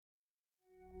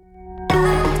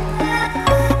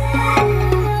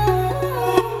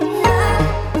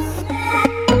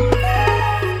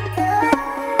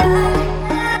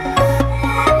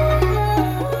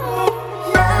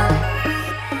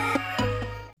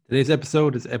Today's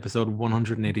episode is episode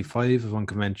 185 of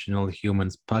Unconventional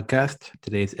Humans podcast.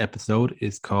 Today's episode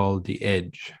is called The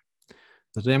Edge.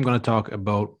 So today I'm going to talk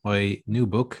about my new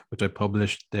book, which I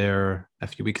published there a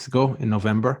few weeks ago in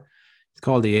November. It's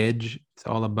called The Edge. It's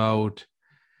all about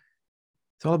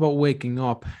waking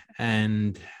up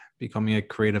and becoming a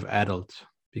creative adult,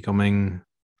 becoming,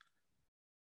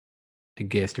 I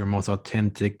guess, your most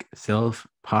authentic self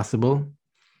possible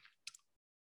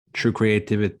through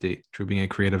creativity, through being a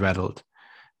creative adult.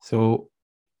 So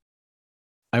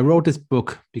I wrote this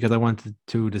book because I wanted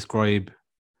to describe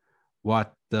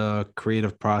what the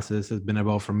creative process has been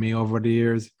about for me over the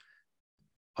years.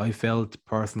 I felt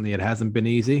personally it hasn't been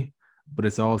easy, but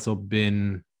it's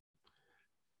been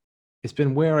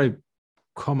where I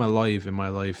come alive in my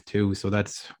life too. So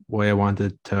that's why I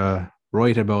wanted to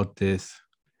write about this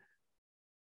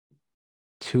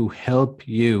to help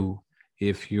you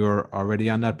if you're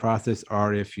already on that process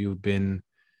or if you've been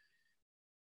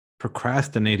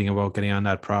procrastinating about getting on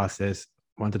that process.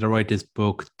 Wanted to write this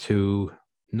book to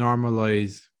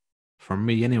normalize, for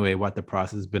me anyway, what the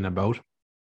process has been about.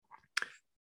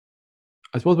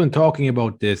 I suppose when talking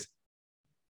about this,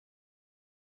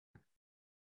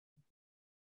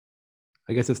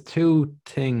 I guess there's two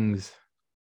things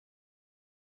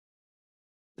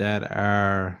that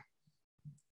are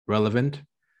relevant.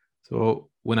 So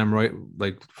when I'm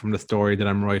like from the story that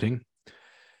I'm writing,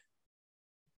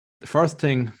 the first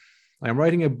thing, I'm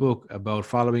writing a book about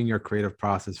following your creative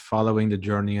process, following the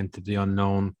journey into the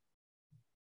unknown,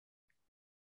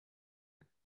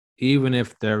 even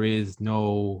if there is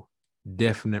no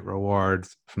definite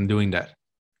rewards from doing that,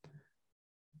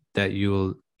 that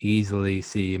you'll easily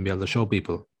see and be able to show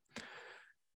people.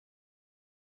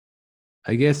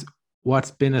 I guess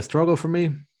what's been a struggle for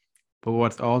me, but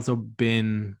what's also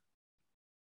been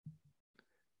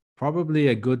probably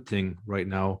a good thing right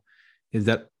now, is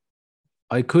that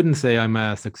I couldn't say I'm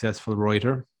a successful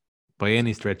writer by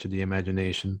any stretch of the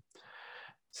imagination.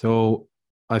 So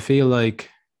I feel like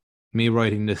me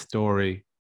writing this story,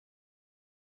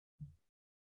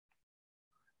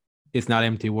 it's not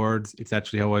empty words. It's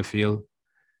actually how I feel.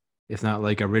 It's not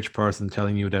like a rich person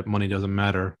telling you that money doesn't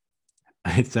matter.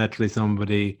 It's actually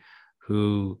somebody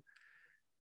who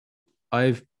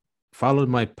I've followed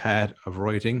my path of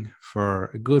writing for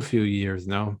a good few years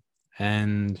now,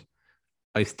 and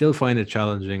I still find it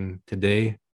challenging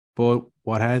today. But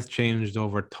what has changed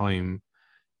over time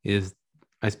is,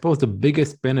 I suppose, the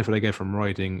biggest benefit I get from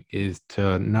writing is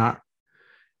to not,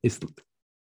 it's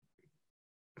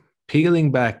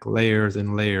peeling back layers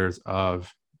and layers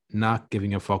of not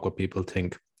giving a fuck what people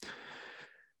think.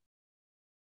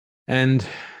 And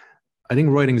I think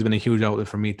writing has been a huge outlet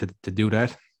for me to do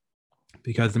that,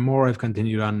 because the more I've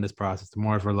continued on in this process, the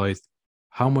more I've realized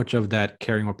how much of that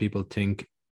caring what people think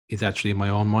is actually in my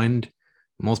own mind.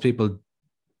 Most people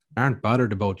aren't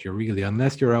bothered about you really,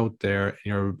 unless you're out there and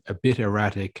you're a bit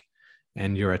erratic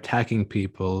and you're attacking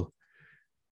people.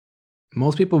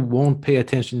 Most people won't pay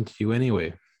attention to you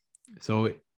anyway.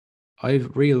 So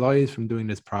I've realized from doing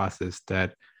this process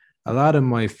that a lot of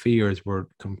my fears were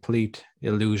complete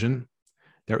illusion.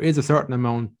 There is a certain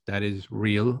amount that is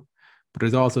real, but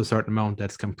there's also a certain amount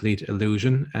that's complete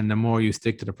illusion. And the more you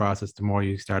stick to the process, the more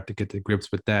you start to get to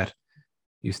grips with that.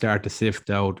 You start to sift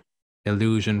out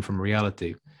illusion from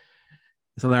reality.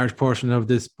 It's a large portion of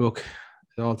this book.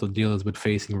 It also deals with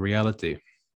facing reality,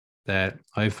 that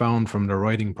I found from the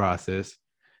writing process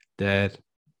that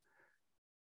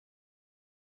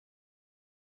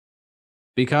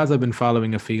because I've been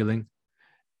following a feeling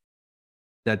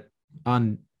that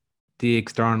on the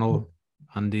external,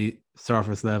 on the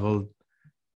surface level,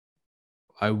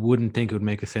 I wouldn't think it would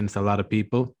make a sense to a lot of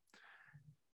people.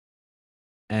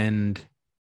 And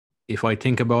if I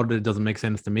think about it, it doesn't make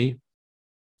sense to me.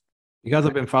 Because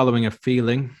I've been following a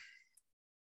feeling,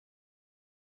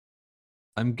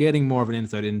 I'm getting more of an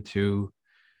insight into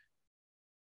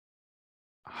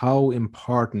how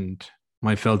important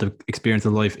my felt experience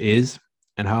of life is,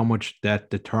 and how much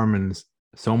that determines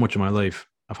so much of my life,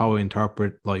 of how I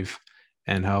interpret life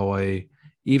and how I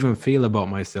even feel about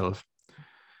myself.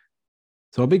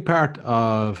 So a big part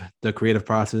of the creative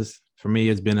process for me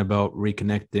has been about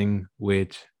reconnecting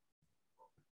with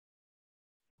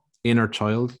inner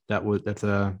child. That's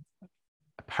a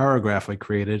paragraph I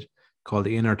created called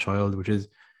the inner child, which is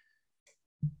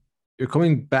you're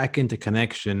coming back into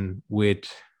connection with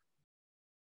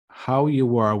how you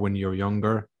were when you're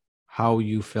younger, how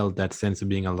you felt that sense of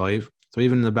being alive. So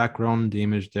even in the background, the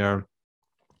image there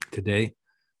today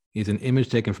is an image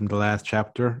taken from the last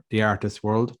chapter, The Artist's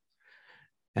World.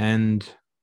 And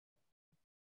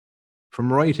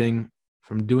from writing,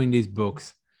 from doing these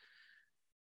books,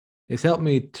 it's helped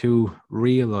me to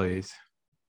realize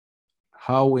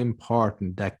how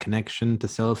important that connection to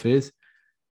self is,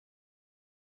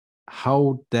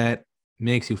 how that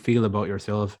makes you feel about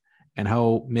yourself, and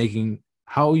how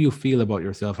you feel about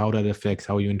yourself, how that affects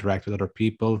how you interact with other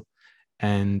people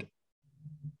and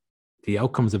the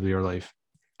outcomes of your life,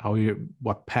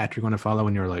 what path you're going to follow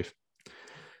in your life.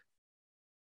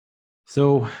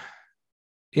 So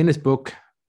in this book,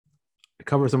 I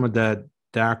cover some of the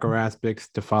darker aspects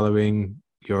to following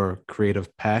your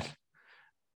creative path.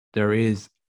 There is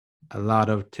a lot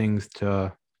of things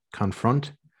to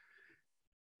confront,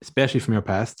 especially from your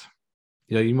past.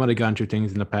 You might have gone through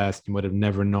things in the past, you might have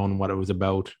never known what it was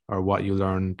about or what you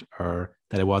learned or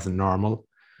that it wasn't normal.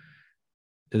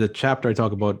 There's a chapter I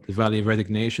talk about the valley of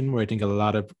resignation, where I think a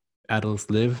lot of adults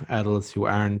live, adults who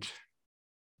aren't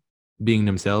being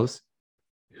themselves,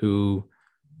 who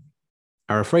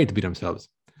are afraid to be themselves.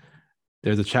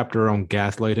 There's a chapter around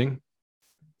gaslighting.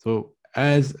 So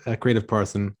as a creative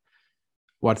person,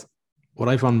 what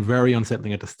I found very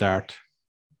unsettling at the start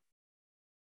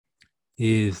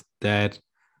is that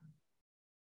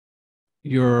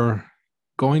you're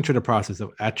going through the process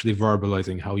of actually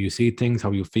verbalizing how you see things,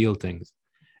 how you feel things.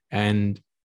 And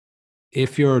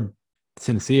if you're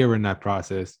sincere in that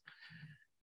process,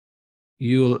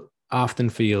 you'll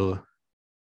often feel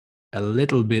a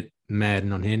little bit mad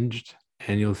and unhinged,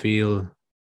 and you'll feel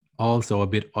also a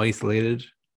bit isolated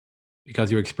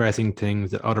because you're expressing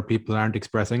things that other people aren't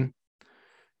expressing.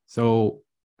 So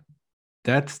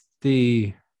that's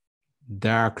the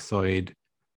dark side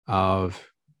of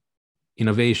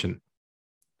innovation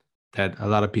that a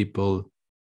lot of people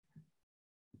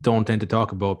don't tend to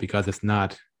talk about because it's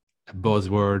not a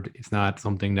buzzword. It's not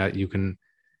something that you can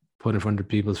put in front of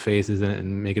people's faces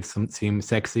and make it seem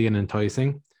sexy and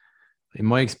enticing. In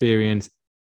my experience,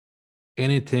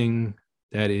 anything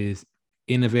that is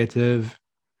innovative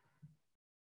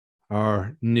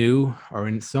or new or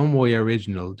in some way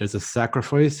original, there's a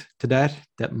sacrifice to that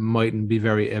mightn't be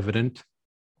very evident,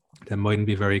 that mightn't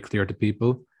be very clear to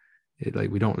people.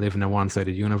 We don't live in a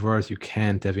one-sided universe. You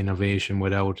can't have innovation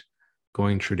without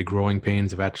going through the growing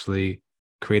pains of actually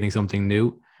creating something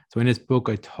new. So in this book,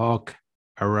 I talk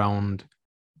around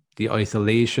the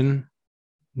isolation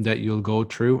that you'll go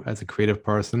through as a creative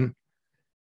person,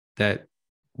 that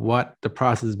what the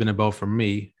process has been about for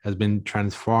me has been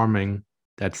transforming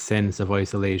that sense of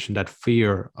isolation, that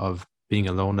fear of being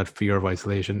alone, that fear of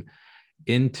isolation,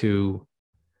 into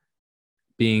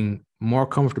being more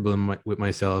comfortable with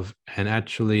myself and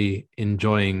actually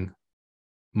enjoying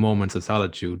moments of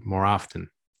solitude more often.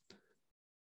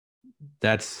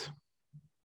 That's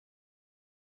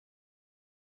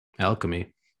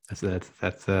alchemy. So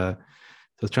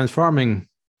it's transforming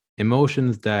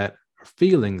emotions that are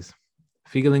feelings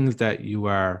that you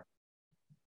are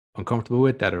uncomfortable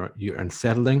with, that are you're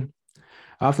unsettling.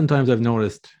 Oftentimes I've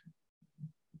noticed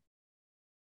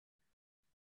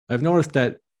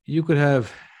that you could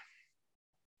have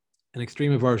an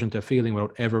extreme aversion to a feeling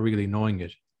without ever really knowing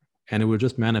it, and it will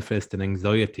just manifest an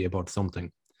anxiety about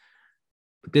something.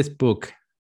 But this book,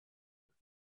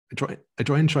 I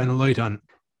try and shine a light on.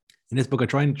 In this book, I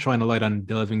try and shine a light on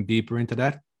delving deeper into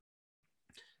that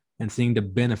and seeing the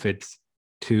benefits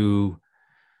to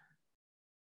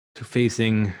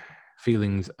facing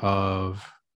feelings of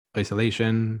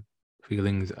isolation,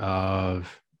 feelings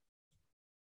of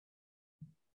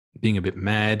being a bit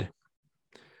mad.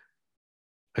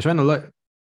 I shine a light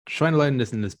on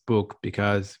this in this book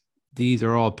because these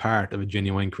are all part of a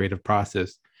genuine creative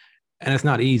process, and it's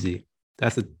not easy.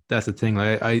 That's the thing.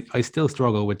 I still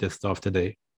struggle with this stuff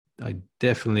today. I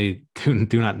definitely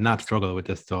do not struggle with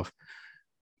this stuff,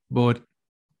 but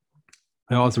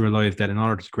I also realized that in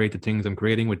order to create the things I'm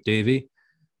creating with Davey,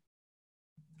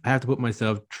 I have to put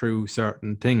myself through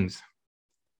certain things,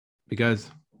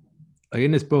 because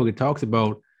in this book it talks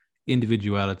about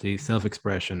individuality,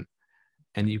 self-expression,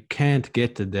 and you can't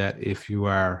get to that if you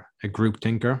are a group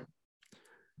thinker.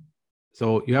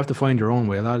 So you have to find your own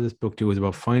way. A lot of this book too is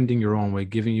about finding your own way,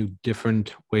 giving you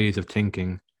different ways of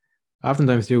thinking.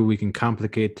 Oftentimes too, we can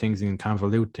complicate things and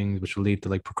convolute things, which will lead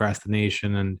to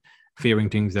procrastination and fearing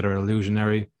things that are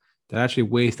illusionary, that actually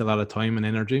waste a lot of time and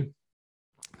energy.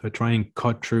 So I try and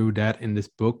cut through that in this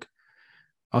book.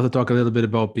 I also talk a little bit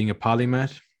about being a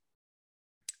polymath.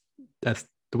 That's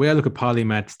the way I look at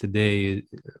polymaths today.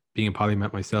 Being a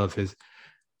polymath myself, is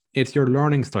it's your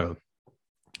learning style.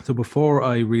 So before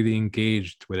I really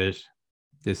engaged with it,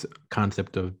 this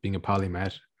concept of being a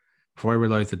polymath, before I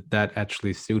realized that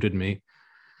actually suited me,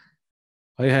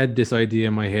 I had this idea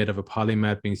in my head of a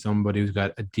polymath being somebody who's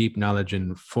got a deep knowledge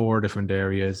in 4 different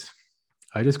areas.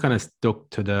 I just kind of stuck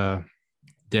to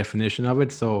definition of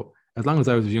it. So as long as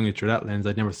I was viewing it through that lens,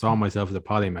 I never saw myself as a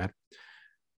polymath.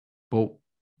 But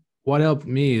what helped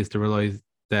me is to realize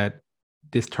that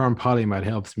this term polymath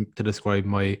helps to describe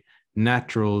my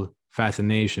natural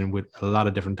fascination with a lot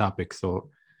of different topics. So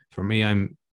for me,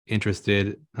 I'm interested,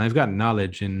 and I've got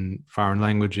knowledge in foreign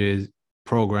languages,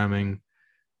 programming,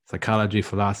 psychology,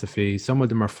 philosophy. Some of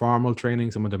them are formal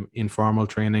training, some of them informal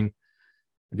training.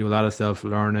 I do a lot of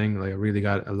self-learning. Like I really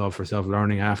got a love for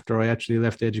self-learning after I actually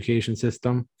left the education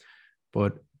system.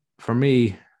 But for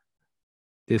me,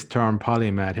 this term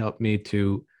polymath helped me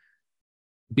to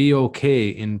be okay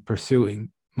in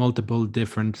pursuing multiple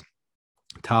different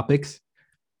topics,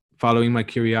 following my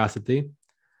curiosity,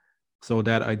 so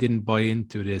that I didn't buy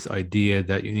into this idea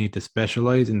that you need to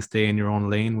specialize and stay in your own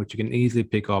lane, which you can easily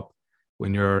pick up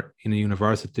when you're in a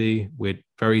university with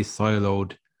very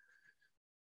siloed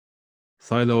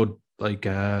like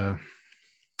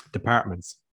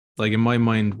departments. Like in my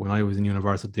mind, when I was in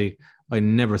university, I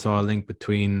never saw a link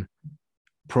between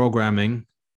programming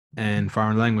and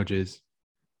foreign languages.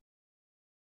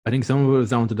 I think some of it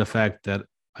was down to the fact that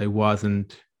I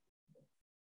wasn't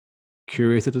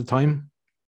curious at the time.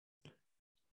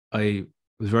 I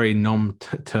was very numb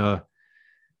to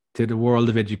the world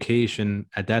of education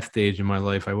at that stage in my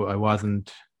life. I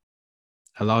wasn't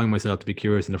allowing myself to be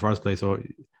curious in the first place. So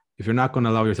if you're not going to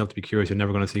allow yourself to be curious, you're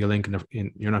never going to see a link,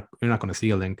 you're not going to see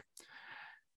a link.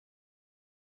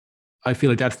 I feel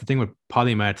like that's the thing with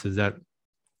polymaths is that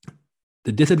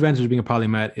the disadvantage of being a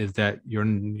polymath is that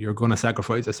you're going to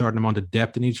sacrifice a certain amount of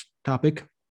depth in each topic.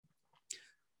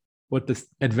 But the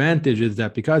advantage is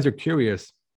that because you're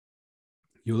curious,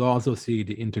 you'll also see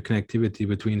the interconnectivity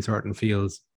between certain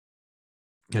fields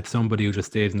that somebody who just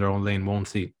stays in their own lane won't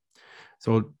see.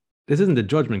 So this isn't a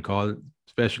judgment call,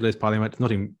 specialist, polymath,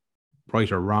 nothing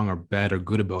right or wrong or bad or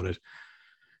good about it.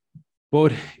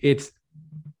 But it's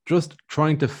just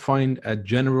trying to find a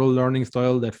general learning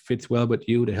style that fits well with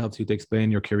you, that helps you to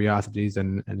explain your curiosities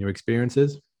and your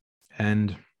experiences.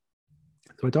 And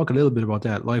so I talk a little bit about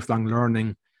that. Lifelong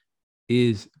learning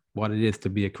is what it is to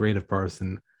be a creative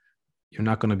person. You're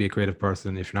not going to be a creative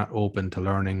person if you're not open to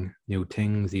learning new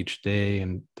things each day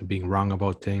and to being wrong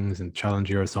about things and challenge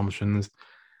your assumptions.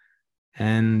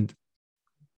 And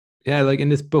yeah, like in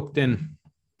this book, then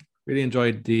really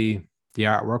enjoyed the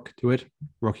artwork to it,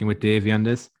 working with Davey on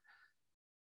this.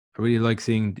 I really like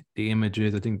seeing the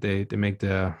images. I think they make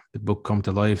the book come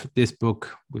to life. This book,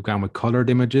 we've gone with colored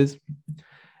images.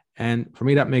 And for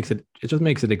me, it just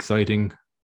makes it exciting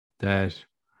that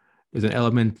there's an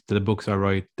element to the books I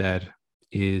write that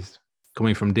is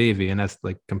coming from Davey, and that's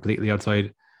like completely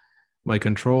outside my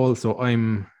control. So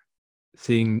I'm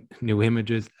seeing new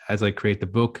images as I create the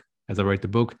book, as I write the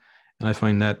book, and I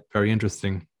find that very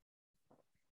interesting.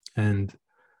 And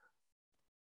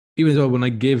even though when I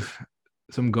give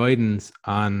some guidance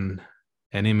on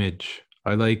an image,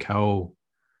 I like how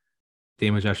the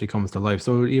image actually comes to life.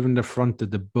 So even the front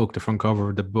of the book, the front cover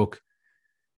of the book,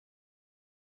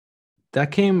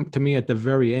 that came to me at the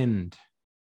very end,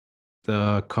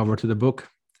 the cover to the book.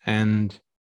 And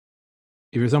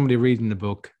if you're somebody reading the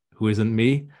book who isn't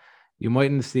me, you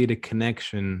mightn't see the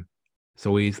connection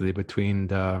so easily between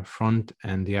the front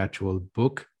and the actual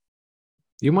book.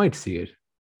 You might see it.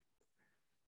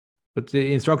 But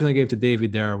the instruction I gave to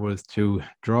David there was to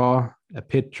draw a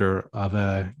picture of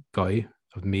a guy,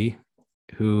 of me,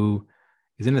 who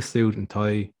is in a suit and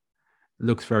tie,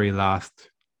 looks very lost.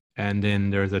 And then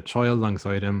there's a child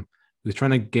alongside him who's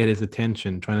trying to get his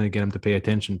attention, trying to get him to pay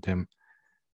attention to him,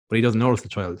 but he doesn't notice the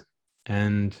child.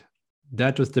 And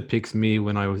that just depicts me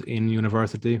when I was in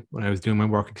university, when I was doing my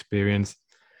work experience.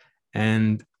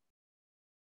 And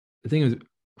the thing is,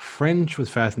 French was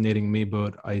fascinating me,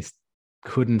 but I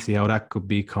couldn't see how that could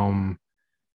become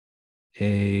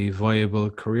a viable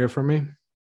career for me.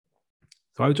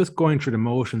 So I was just going through the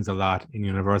motions a lot in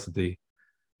university.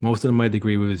 Most of my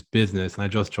degree was business, and I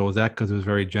just chose that because it was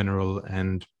very general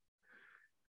and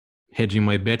hedging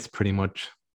my bets pretty much.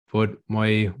 But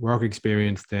my work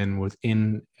experience then was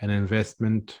in an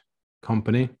investment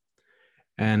company.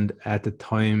 And at the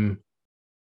time,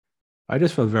 I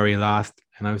just felt very lost.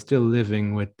 And I was still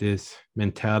living with this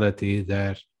mentality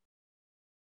that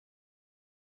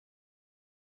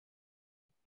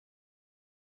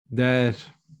I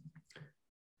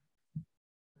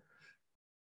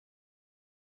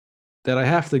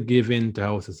have to give in to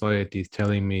how society is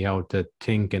telling me how to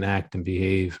think and act and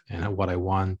behave and what I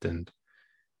want, and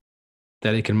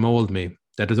that it can mold me.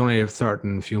 That there's only a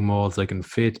certain few molds I can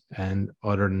fit, and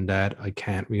other than that, I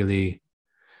can't really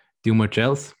do much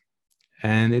else.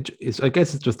 And it's I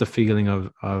guess it's just a feeling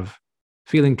of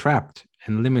feeling trapped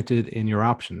and limited in your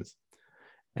options.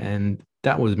 And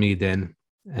that was me then.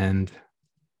 And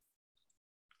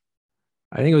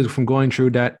I think it was from going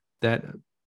through that there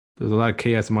was a lot of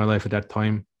chaos in my life at that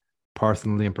time,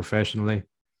 personally and professionally.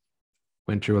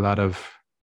 Went through a lot of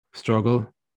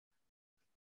struggle.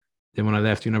 Then when I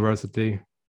left university,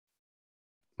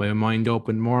 my mind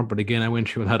opened more. But again, I went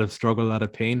through a lot of struggle, a lot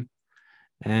of pain.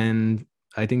 And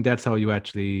I think that's how you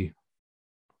actually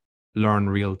learn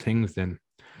real things then.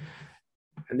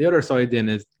 And the other side then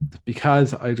is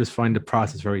because I just find the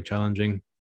process very challenging.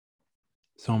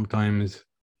 Sometimes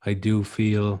I do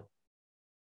feel,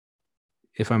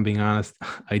 if I'm being honest,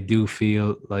 I do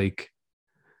feel like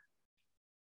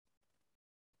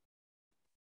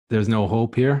there's no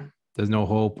hope here. There's no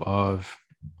hope of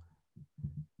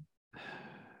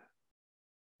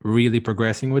really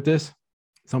progressing with this.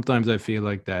 Sometimes I feel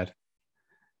like that. To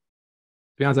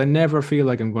be honest, I never feel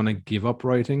like I'm going to give up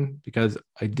writing because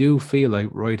I do feel like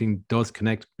writing does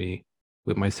connect me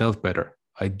with myself better.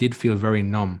 I did feel very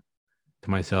numb to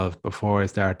myself before I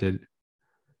started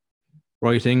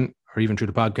writing or even through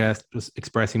the podcast, just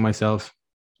expressing myself,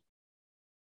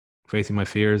 facing my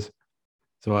fears.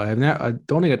 So I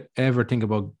don't think I'd ever think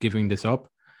about giving this up,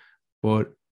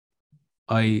 but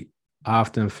I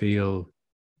often feel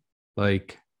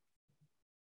like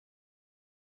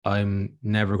I'm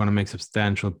never going to make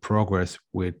substantial progress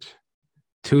with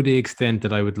to the extent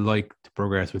that I would like to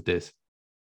progress with this.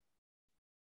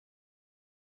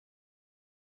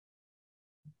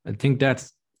 I think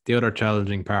that's the other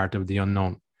challenging part of the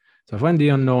unknown. So I find the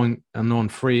unknown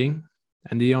freeing,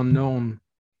 and the unknown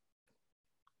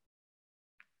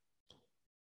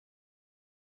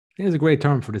I think is a great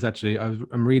term for this. Actually,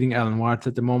 I'm reading Alan Watts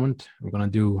at the moment. We're going to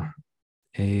do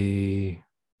a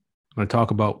I'm going to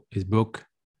talk about his book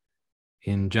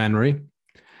in January,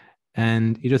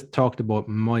 and he just talked about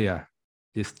Maya,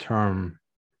 this term.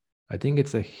 I think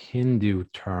it's a Hindu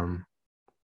term,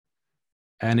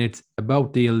 and it's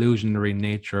about the illusionary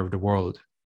nature of the world.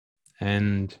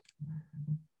 And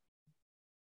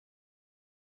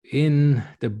in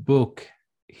the book,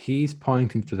 he's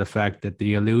pointing to the fact that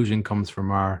the illusion comes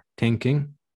from our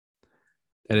thinking,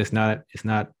 that it's not,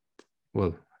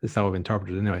 well, this is how I've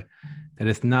interpreted it anyway, that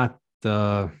it's not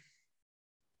the,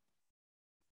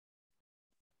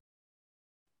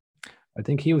 I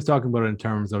think he was talking about it in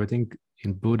terms of, I think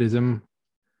in Buddhism,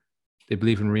 they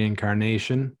believe in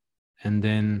reincarnation. And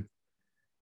then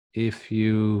if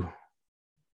you,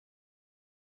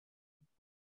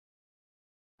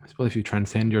 I suppose if you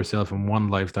transcend yourself in one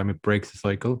lifetime, it breaks the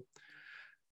cycle.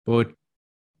 But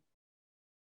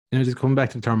just coming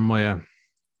back to the term Maya,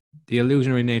 the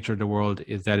illusionary nature of the world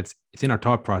is that it's in our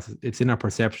thought process, it's in our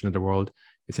perception of the world,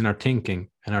 it's in our thinking,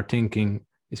 and our thinking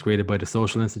is created by the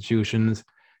social institutions,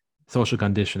 social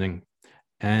conditioning,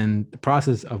 and the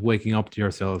process of waking up to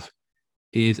yourself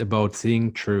is about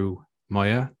seeing through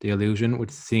Maya, the illusion,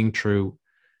 which is seeing through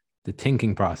the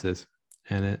thinking process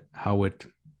and how it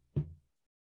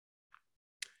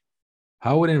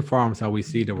informs how we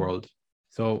see the world.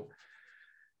 So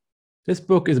this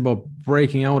book is about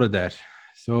breaking out of that.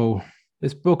 So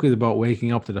this book is about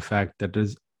waking up to the fact that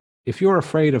if you're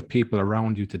afraid of people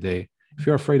around you today, if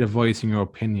you're afraid of voicing your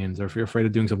opinions, or if you're afraid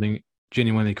of doing something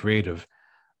genuinely creative,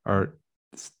 or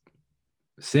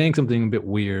saying something a bit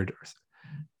weird,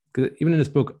 because even in this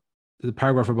book, there's a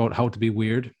paragraph about how to be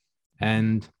weird.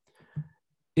 And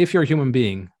if you're a human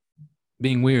being,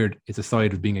 being weird is a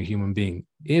side of being a human being.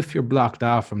 If you're blocked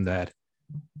off from that,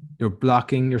 you're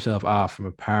blocking yourself off from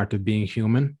a part of being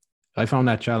human. I found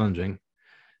that challenging.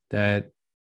 That,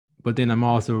 but then I'm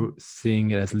also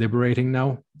seeing it as liberating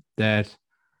now. That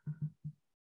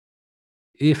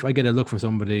if I get a look from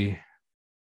somebody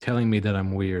telling me that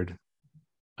I'm weird,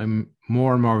 I'm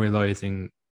more and more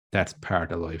realizing that's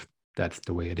part of life. That's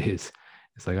the way it is.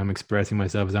 It's like I'm expressing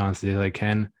myself as honestly as I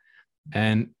can,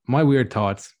 and my weird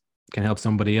thoughts can help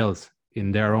somebody else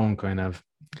in their own kind of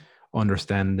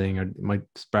understanding, or it might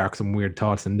spark some weird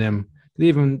thoughts in them.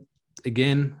 Even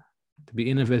again, to be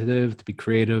innovative, to be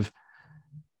creative,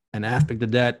 an aspect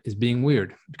of that is being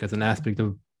weird, because an aspect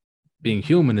of being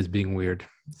human is being weird.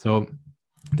 So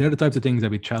they're the types of things that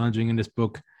be challenging in this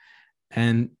book.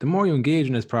 And the more you engage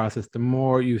in this process, the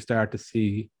more you start to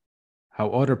see how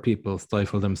other people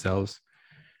stifle themselves.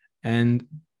 And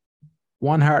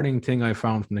one heartening thing I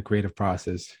found from the creative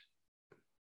process,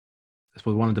 I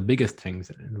suppose one of the biggest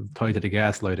things tied to the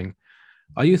gaslighting,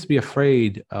 I used to be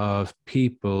afraid of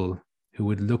people who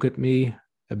would look at me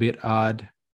a bit odd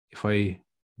if I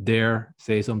dare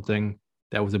say something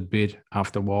that was a bit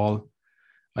off the wall.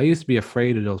 I used to be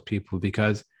afraid of those people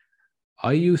because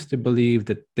I used to believe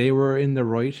that they were in the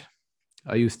right.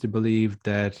 I used to believe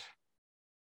that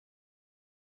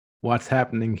what's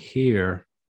happening here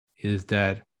is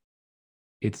that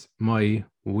it's my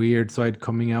weird side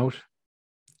coming out,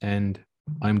 and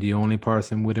I'm the only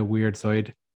person with a weird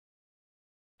side.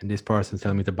 And this person's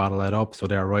telling me to bottle that up. So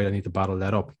they're right, I need to bottle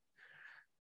that up.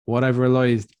 What I've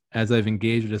realized as I've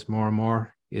engaged with this more and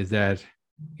more is that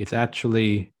it's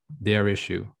actually their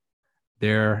issue.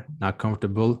 They're not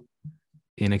comfortable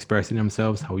in expressing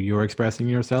themselves how you're expressing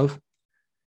yourself.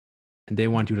 And they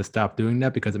want you to stop doing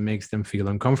that because it makes them feel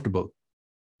uncomfortable.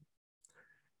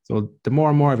 So the more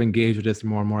and more I've engaged with this, the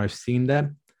more and more I've seen that.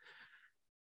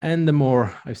 And the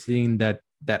more I've seen that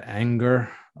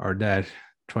anger or that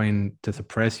trying to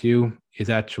suppress you is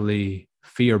actually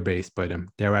fear-based by them.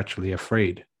 They're actually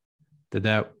afraid.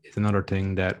 That is another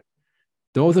thing, that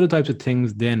those are the types of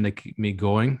things then that keep me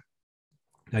going,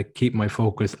 that keep my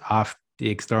focus off the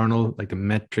external, like the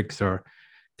metrics or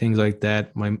things like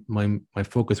that. My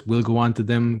focus will go on to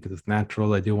them because it's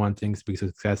natural. I do want things to be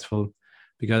successful,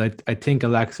 because I think a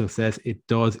lack of success, it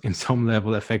does in some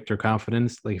level affect your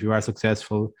confidence. Like if you are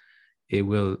successful, it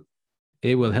will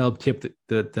help tip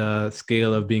the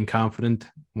scale of being confident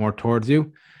more towards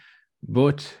you.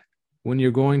 But when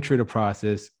you're going through the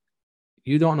process,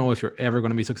 you don't know if you're ever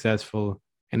going to be successful.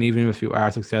 And even if you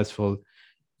are successful,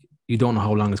 you don't know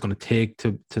how long it's going to take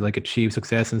to like achieve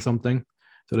success in something.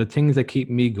 So the things that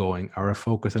keep me going are a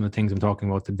focus on the things I'm talking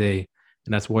about today.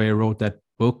 And that's why I wrote that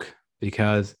book,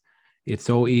 because it's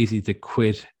so easy to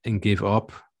quit and give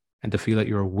up and to feel like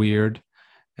you're weird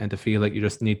and to feel like you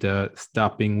just need to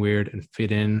stop being weird and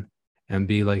fit in and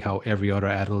be like how every other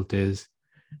adult is.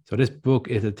 So this book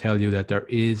is to tell you that there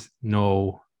is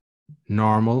no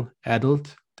normal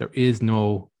adult. There is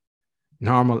no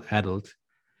normal adult.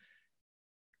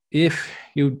 If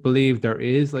you believe there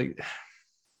is, like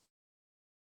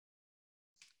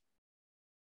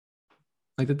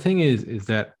the thing is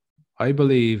that I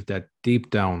believe that deep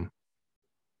down,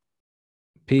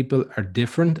 people are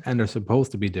different and they're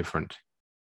supposed to be different.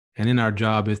 And in our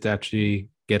job is to actually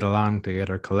get along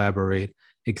together, collaborate,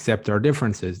 accept our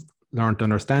differences, learn to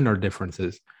understand our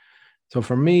differences. So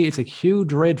for me, it's a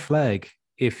huge red flag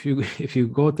if you if you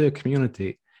go to a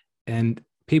community and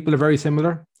people are very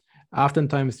similar.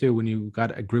 Oftentimes too, when you've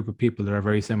got a group of people that are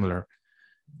very similar,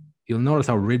 you'll notice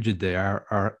how rigid they are,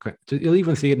 or you'll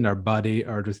even see it in their body,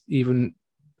 or just even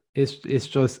it's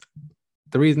just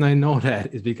the reason I know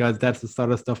that is because that's the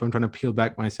sort of stuff I'm trying to peel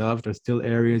back myself. There's still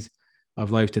areas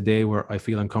of life today where I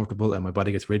feel uncomfortable and my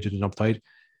body gets rigid and uptight.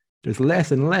 There's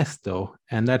less and less though,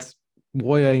 and that's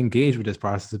why I engage with this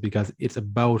process, because it's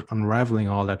about unraveling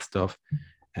all that stuff.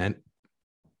 And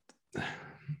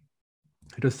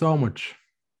there's so much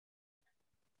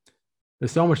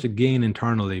to gain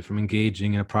internally from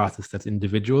engaging in a process that's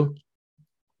individual.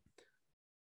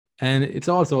 And it's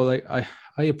also like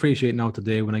I appreciate now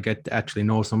today when I get to actually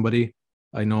know somebody,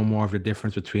 I know more of the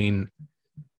difference between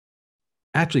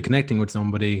actually connecting with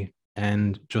somebody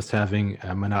and just having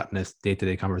a monotonous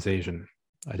day-to-day conversation.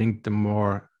 I think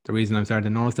the reason I'm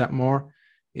starting to notice that more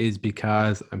is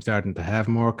because I'm starting to have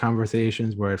more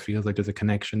conversations where it feels like there's a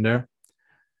connection there.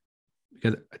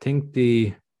 Because I think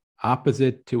the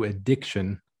opposite to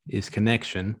addiction is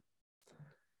connection.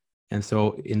 And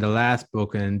so in the last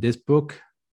book and in this book,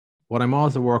 what I'm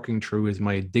also working through is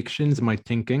my addictions, my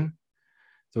thinking.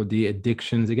 So the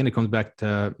addictions, again, it comes back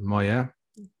to Maya,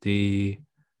 the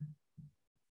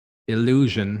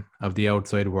illusion of the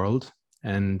outside world,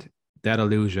 and that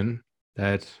illusion,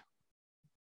 that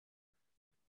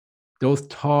those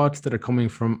thoughts that are coming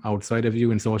from outside of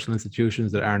you in social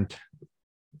institutions that aren't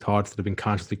thoughts that have been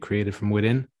consciously created from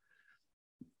within,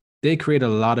 they create a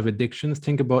lot of addictions.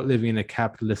 Think about living in a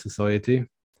capitalist society,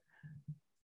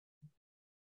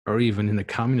 or even in a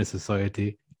communist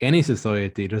society, any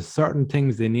society. There's certain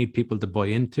things they need people to buy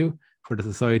into for the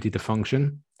society to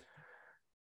function.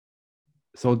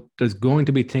 So there's going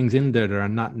to be things in there that are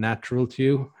not natural to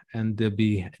you, and there'll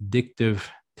be addictive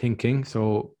thinking.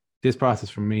 So this process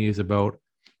for me is about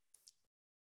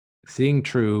seeing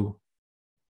through,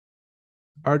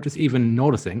 or just even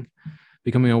noticing,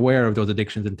 becoming aware of those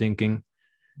addictions and thinking,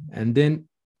 and then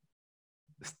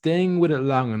staying with it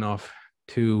long enough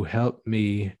to help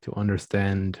me to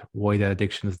understand why that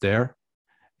addiction is there.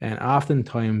 And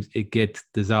oftentimes it gets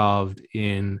dissolved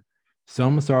in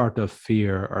some sort of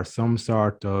fear or some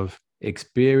sort of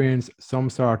experience, some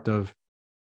sort of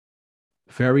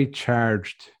very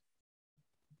charged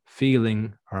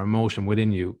feeling or emotion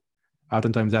within you.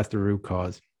 Oftentimes that's the root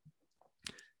cause.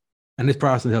 And this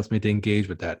process helps me to engage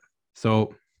with that.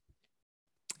 So,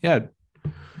 yeah,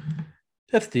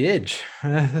 that's the edge.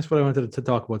 That's what I wanted to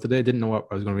talk about today. I didn't know what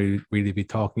I was going to really be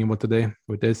talking about today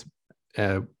with this.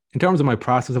 In terms of my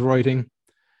process of writing,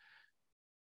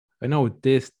 I know with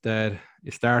this that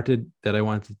it started that I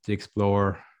wanted to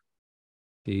explore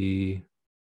the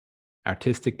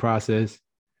artistic process,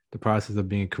 the process of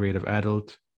being a creative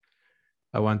adult.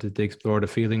 I wanted to explore the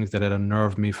feelings that had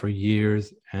unnerved me for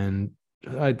years, and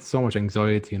I had so much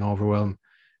anxiety and overwhelm.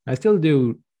 I still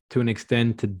do to an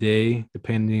extent today,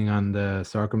 depending on the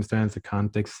circumstance, the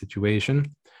context,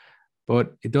 situation.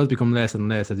 But it does become less and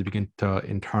less as you begin to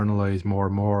internalize more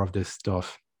and more of this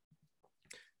stuff.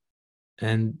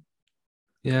 And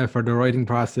yeah, for the writing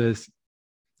process,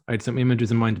 I had some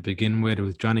images in mind to begin with. It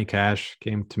was Johnny Cash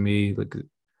came to me, like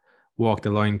Walk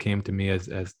the Line came to me as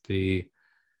the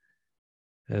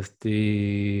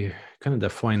kind of the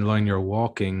fine line you're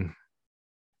walking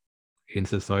in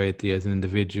society as an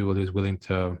individual who's willing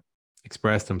to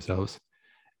express themselves.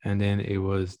 And then it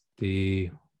was the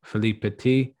Philippe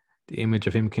Petit, the image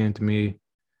of him came to me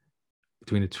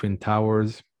between the Twin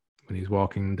Towers when he's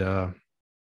walking the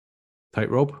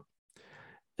tightrope.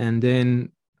 And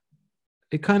then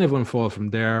it kind of unfolded from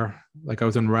there. Like I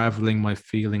was unraveling my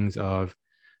feelings of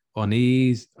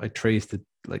unease. I traced it,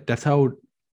 like that's how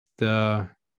the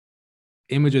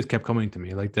images kept coming to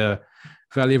me, like the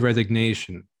valley of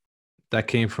resignation that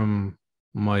came from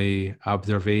my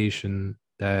observation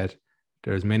that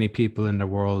there's many people in the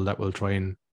world that will try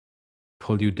and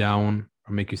pull you down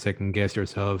or make you second guess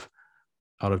yourself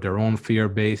out of their own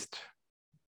fear-based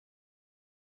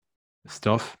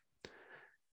stuff,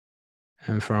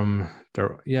 and from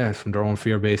their own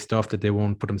fear-based stuff that they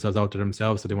won't put themselves out to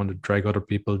themselves, so they want to drag other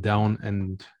people down.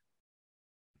 And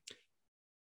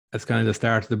that's kind of the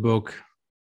start of the book.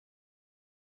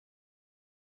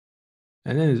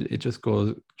 And then it just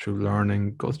goes through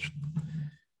learning,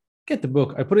 get the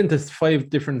book. I put it into 5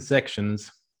 different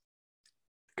sections.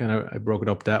 I broke it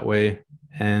up that way.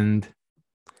 And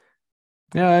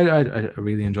yeah, I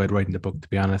really enjoyed writing the book, to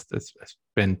be honest. I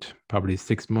spent probably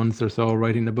 6 months or so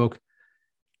writing the book.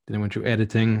 Then I went through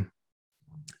editing,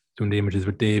 doing the images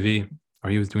with Davey, or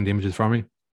he was doing the images for me.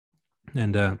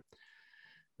 And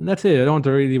that's it. I don't want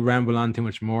to really ramble on too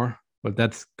much more, but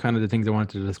that's kind of the things I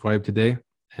wanted to describe today.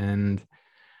 And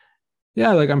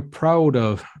yeah, like I'm proud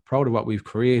of what we've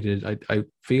created. I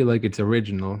feel like it's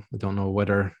original. I don't know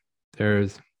whether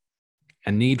there's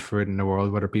a need for it in the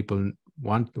world, whether people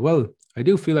want. Well, I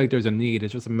do feel like there's a need.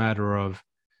 It's just a matter of,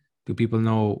 do people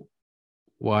know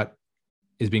what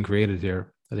is being created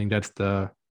here? I think that's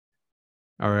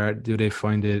or do they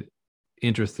find it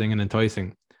interesting and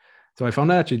enticing? So I found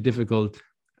that actually difficult.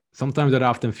 Sometimes I'd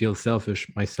often feel selfish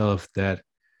myself that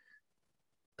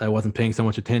I wasn't paying so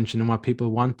much attention to what people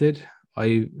wanted.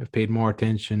 I have paid more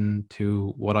attention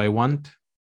to what I want,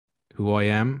 who I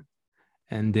am,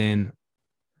 and then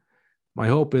my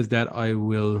hope is that I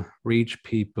will reach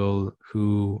people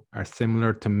who are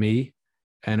similar to me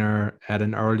and are at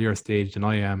an earlier stage than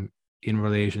I am in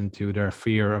relation to their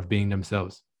fear of being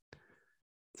themselves.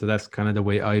 So that's kind of the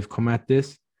way I've come at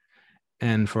this.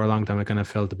 And for a long time, I kind of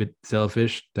felt a bit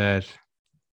selfish that,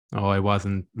 I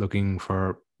wasn't looking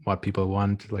for what people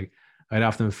want. Like I'd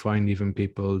often find even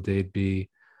people,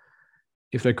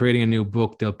 if they're creating a new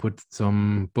book, they'll put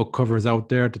some book covers out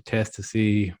there to test to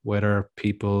see whether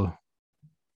people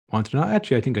want to know.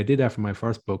 Actually, I think I did that for my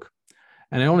first book.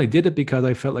 And I only did it because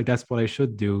I felt like that's what I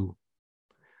should do.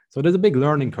 So there's a big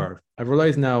learning curve. I've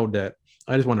realized now that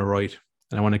I just want to write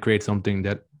and I want to create something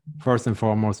that first and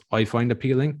foremost I find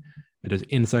appealing. There's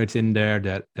insights in there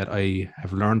that I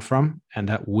have learned from and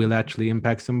that will actually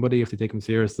impact somebody if they take them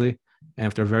seriously and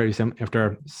if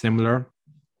they're similar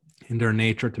in their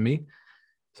nature to me.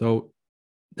 So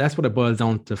that's what it boils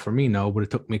down to for me now, but it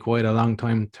took me quite a long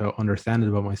time to understand it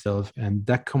about myself. And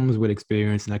that comes with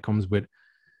experience, and that comes with,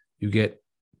 you get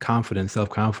confidence,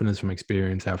 self-confidence from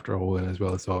experience after a while as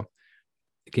well. So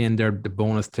again, they're the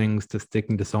bonus things to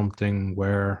sticking to something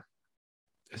where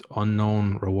there's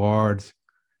unknown rewards,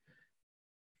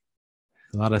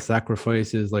 a lot of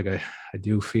sacrifices. Like I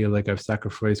do feel like I've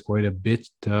sacrificed quite a bit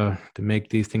to make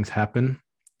these things happen.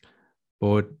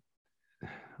 But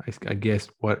I guess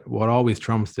what always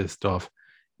trumps this stuff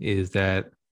is that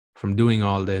from doing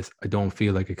all this, I don't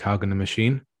feel like a cog in a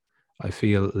machine. I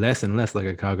feel less and less like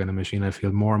a cog in a machine. I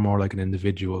feel more and more like an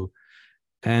individual.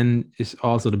 And it's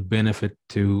also the benefit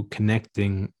to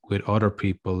connecting with other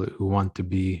people who want to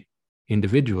be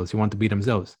individuals, who want to be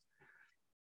themselves.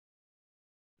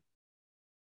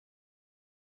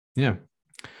 Yeah.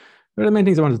 Those are the main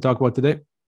things I wanted to talk about today.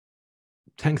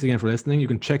 Thanks again for listening. You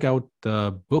can check out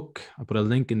the book. I'll put a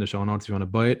link in the show notes if you want to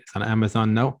buy it. It's on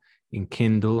Amazon now, in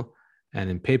Kindle and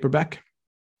in paperback.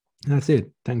 And that's it.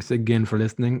 Thanks again for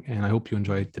listening, and I hope you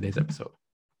enjoyed today's episode.